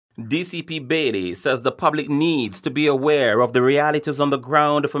DCP Beatty says the public needs to be aware of the realities on the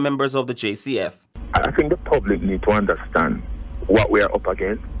ground for members of the JCF. I think the public need to understand what we are up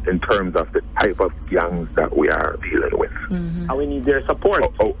against in terms of the type of gangs that we are dealing with. And we need their support.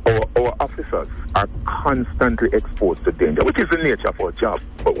 Our officers are constantly exposed to danger, which is the nature of our job.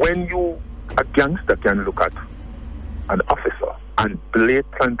 But when a gangster can look at an officer and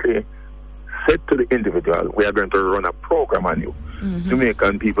blatantly said to the individual, we are going to run a program on you,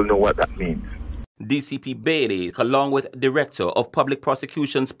 Jamaican people know what that means. DCP Beatty, along with Director of Public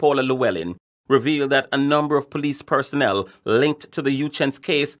Prosecutions Paula Llewellyn, revealed that a number of police personnel linked to the Uchence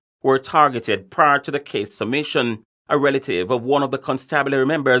case were targeted prior to the case submission. A relative of one of the constabulary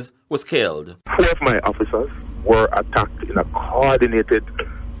members was killed. 4 of my officers were attacked in a coordinated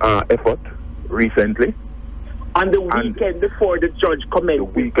effort recently. On the weekend before the judge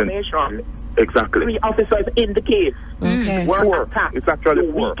commenced the information. Exactly. 3 officers in the case were attacked. It's actually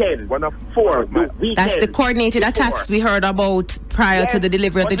the 4. Weekend. One of 4. The weekend. That's the coordinated attacks we heard about prior to the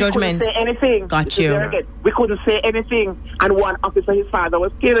delivery of the judgment. We couldn't say anything. Got you. We couldn't say anything. And one officer, his father,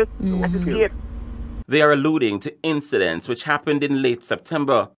 was killed. They are alluding to incidents which happened in late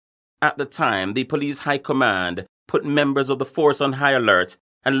September. At the time, the police high command put members of the force on high alert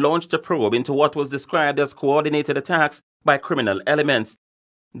and launched a probe into what was described as coordinated attacks by criminal elements.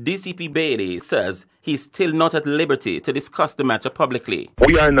 DCP Beatty says he's still not at liberty to discuss the matter publicly.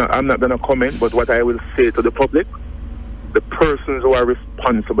 I'm not going to comment, but what I will say to the public, the persons who are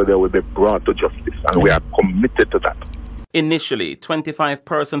responsible there will be brought to justice, and we are committed to that. Initially, 25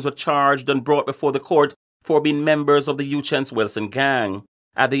 persons were charged and brought before the court for being members of the Uchence Wilson gang.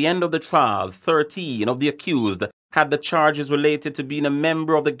 At the end of the trial, 13 of the accused had the charges related to being a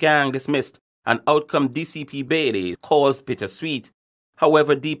member of the gang dismissed, an outcome DCP Beatty caused bittersweet.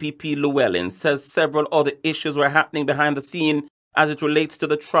 However, DPP Llewellyn says several other issues were happening behind the scene as it relates to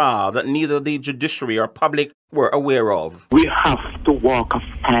the trial that neither the judiciary or public were aware of. We have to walk a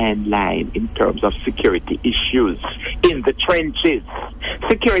fine line in terms of security issues in the trenches.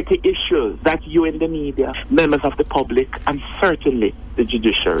 Security issues that you in the media, members of the public, and certainly the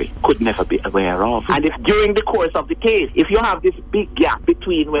judiciary could never be aware of. And if during the course of the case, if you have this big gap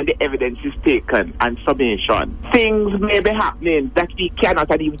between when the evidence is taken and summation, things may be happening that we cannot,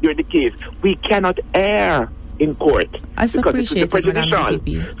 and even during the case, we cannot air in court. I appreciate it,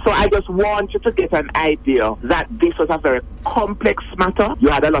 Madam So I just want you to get an idea that this was a very complex matter. You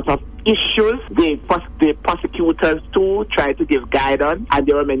had a lot of issues. The prosecutors too tried to give guidance, and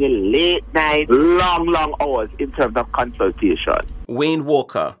there were many late night, long hours in terms of consultation. Wayne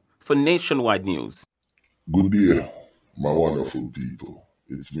Walker for Nationwide News. Good day, my wonderful people.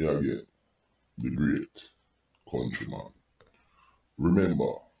 It's me again, the great countryman.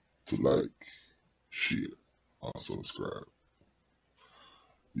 Remember to like, share, and subscribe.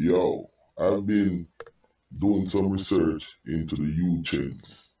 Yo, I've been doing some research into the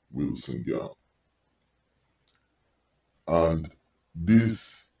Uchence Wilson gang. And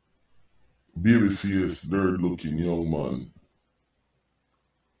this baby-faced, nerd-looking young man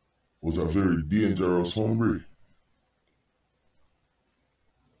was a very dangerous hombre.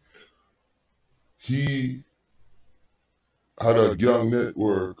 He had a gang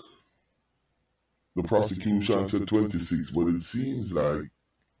network. The prosecution said 26, but it seems like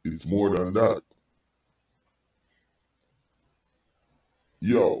it's more than that.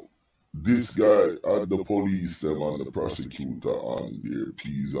 Yo, this guy had the police, them and the prosecutor on their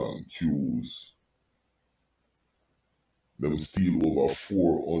P's and Q's. Them steal over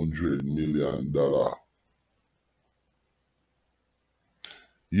 $400 million.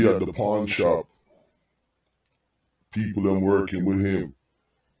 He had the pawn shop. People them working with him.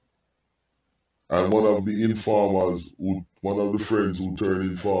 And one of the informers, one of the friends who turned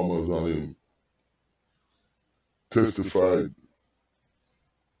informers on him, testified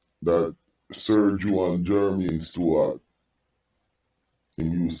that Sergio and Jeremy and Stuart,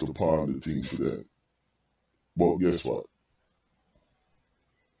 him used to pawn the thing for them. But guess what?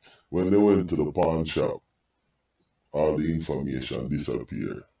 When they went to the pawn shop, all the information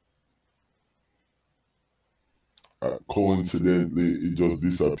disappeared. Coincidentally, it just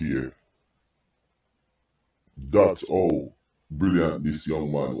disappeared. That's how brilliant this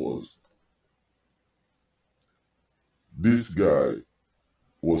young man was. This guy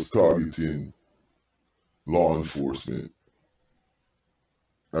was targeting law enforcement,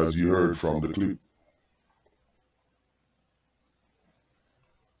 as you heard from the clip.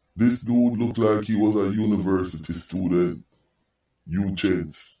 This dude looked like he was a university student,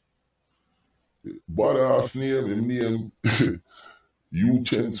 Uchence. But ass name,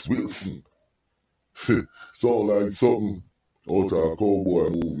 Uchence Wilson. Sound like something out of a cowboy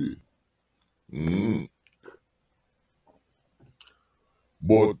movie.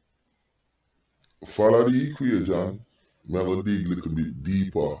 But follow the equation, I'm going to dig a little bit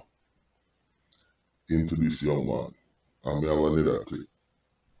deeper into this young man. And I have another clip.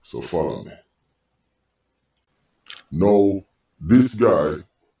 So follow me. Now, this guy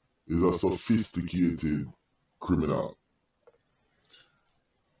is a sophisticated criminal.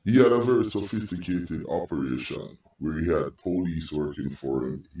 He had a very sophisticated operation where he had police working for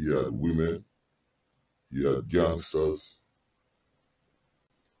him, he had women, he had gangsters,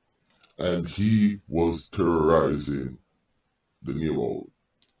 and he was terrorizing the neighborhood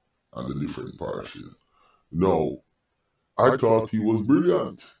and the different parishes. Now, I thought he was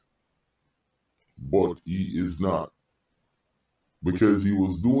brilliant, but he is not, because he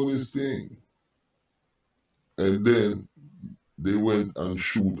was doing his thing. And then they went and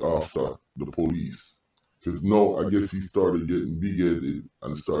shoot after the police. Because now I guess he started getting big-headed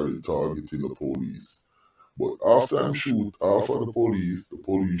and started targeting the police. But after him shoot after the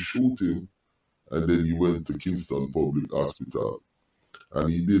police shoot him, and then he went to Kingston Public Hospital.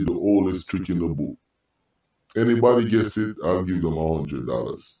 And he did the oldest trick in the book. Anybody guess it, I'll give them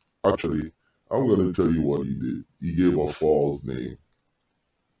 $100. Actually, I'm going to tell you what he did. He gave a false name.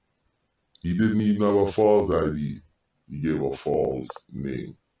 He didn't even have a false ID. He gave a false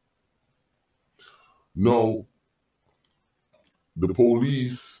name. Now, the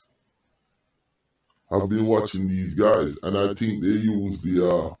police have been watching these guys, and I think they use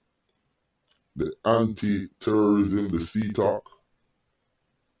the anti-terrorism, the CTOC,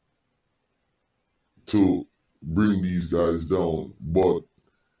 to bring these guys down. But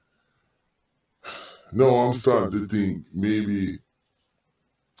no, I'm starting to think maybe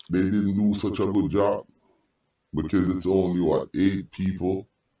they didn't do such a good job, because it's only, 8 people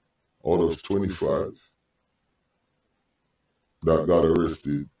out of 25 that got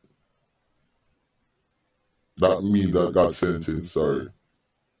arrested. That got sentenced, sorry.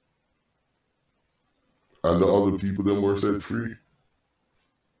 And the other people then were set free.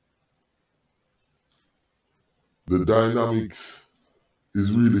 The dynamics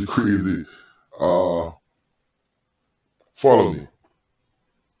is really crazy. Follow me.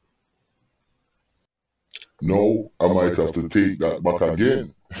 No, I might have to take that back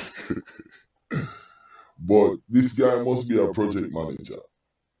again. But this guy must be a project manager.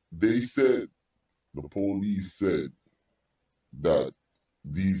 The police said that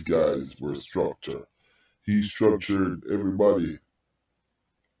these guys were structured. He structured everybody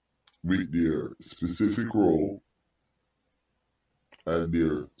with their specific role and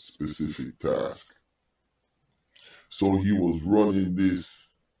their specific task. So he was running this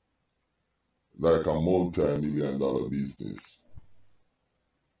like a multi-million-dollar business.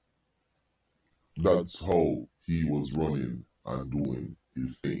 That's how he was running and doing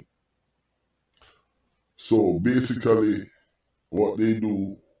his thing. So basically, what they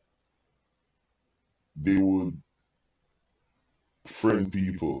do, they would friend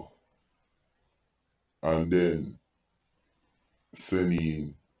people and then send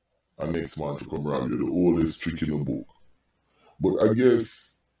in a next man to come rob you, the oldest trick in the book. But I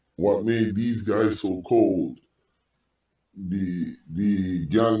guess what made these guys so cold, the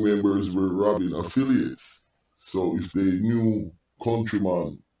gang members were robbing affiliates. So if they knew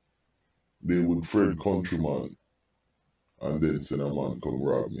Countryman, they would friend Countryman and then send a man come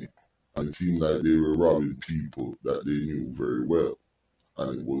rob me. And it seemed like they were robbing people that they knew very well.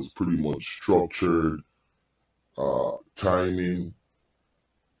 And it was pretty much structured, timing,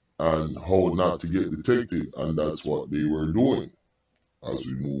 and how not to get detected. And that's what they were doing as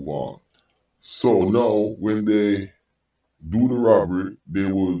we move on. So now, when they do the robbery,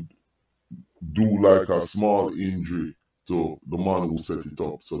 they would do like a small injury to the man who set it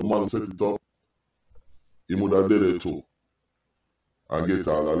up. So the man who set it up, he would have did it too. And get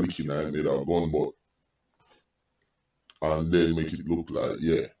all a licking and made a gun butt. And then make it look like,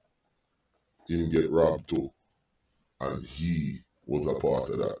 yeah, him get robbed too. And he was a part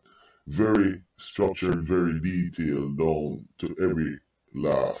of that. Very structured, very detailed, down to every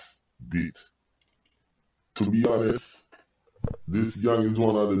last bit. To be honest, this gang is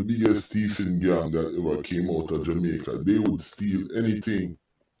one of the biggest thieving gang that ever came out of Jamaica. They would steal anything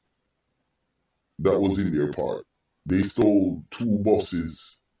that was in their part. They stole 2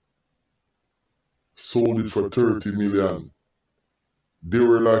 buses, sold it for 30 million. They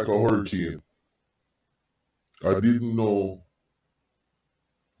were like a hurricane. I didn't know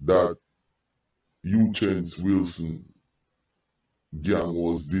that Uchence Wilson gang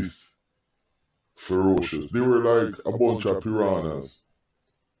was this ferocious. They were like a bunch of piranhas.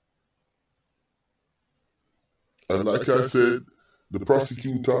 And like I said, the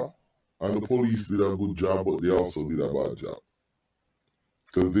prosecutor and the police did a good job, but they also did a bad job.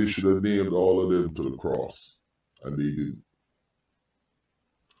 Because they should have nailed all of them to the cross, and they didn't.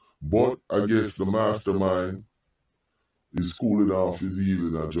 But I guess the mastermind is cooling off his heel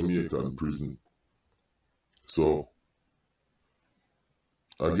in a Jamaican prison. So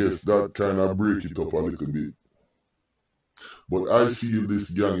I guess that kind of break it up a little bit. But I feel this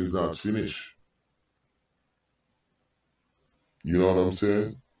gang is not finished. You know what I'm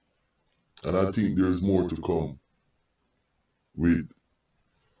saying? And I think there's more to come with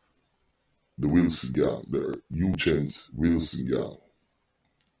the Wilson gang, the Uchence Wilson gang.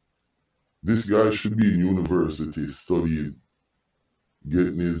 This guy should be in university studying,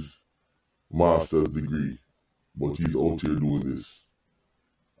 getting his master's degree, but he's out here doing this.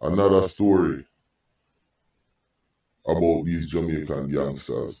 Another story about these Jamaican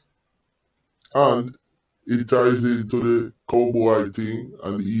gangsters. And it ties into the cowboy thing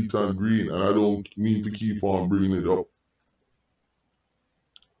and the Ethan Green, and I don't mean to keep on bringing it up.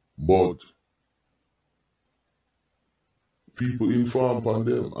 But people inform upon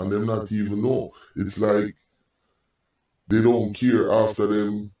them and them not even know. It's like they don't care after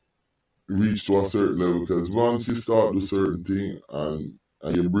them reach to a certain level, because once you start do certain thing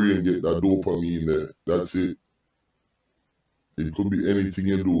and your brain get that dopamine there, that's it. It could be anything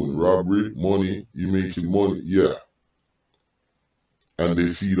you're doing. Robbery, money, you making money, yeah. And they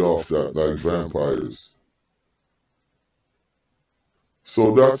feed off that like vampires.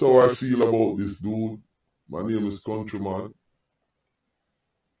 So that's how I feel about this dude. My name is Countryman.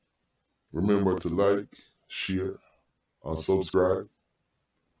 Remember to like, share, and subscribe.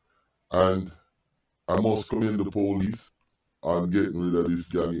 And I must commend the police on getting rid of this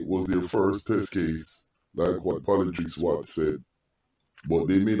gang. It was their first test case, like what Politics Watt said. But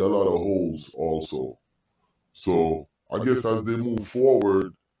they made a lot of holes also. So I guess as they move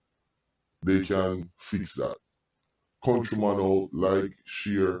forward, they can fix that. Countryman out, like,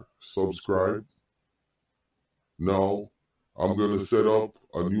 share, subscribe. Now, I'm going to set up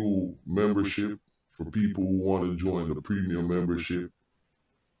a new membership for people who want to join the premium membership,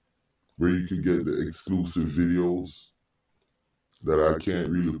 where you can get the exclusive videos that I can't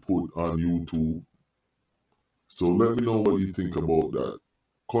really put on YouTube. So let me know what you think about that.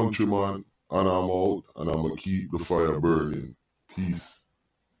 Countryman, and I'm out, and I'm going to keep the fire burning. Peace.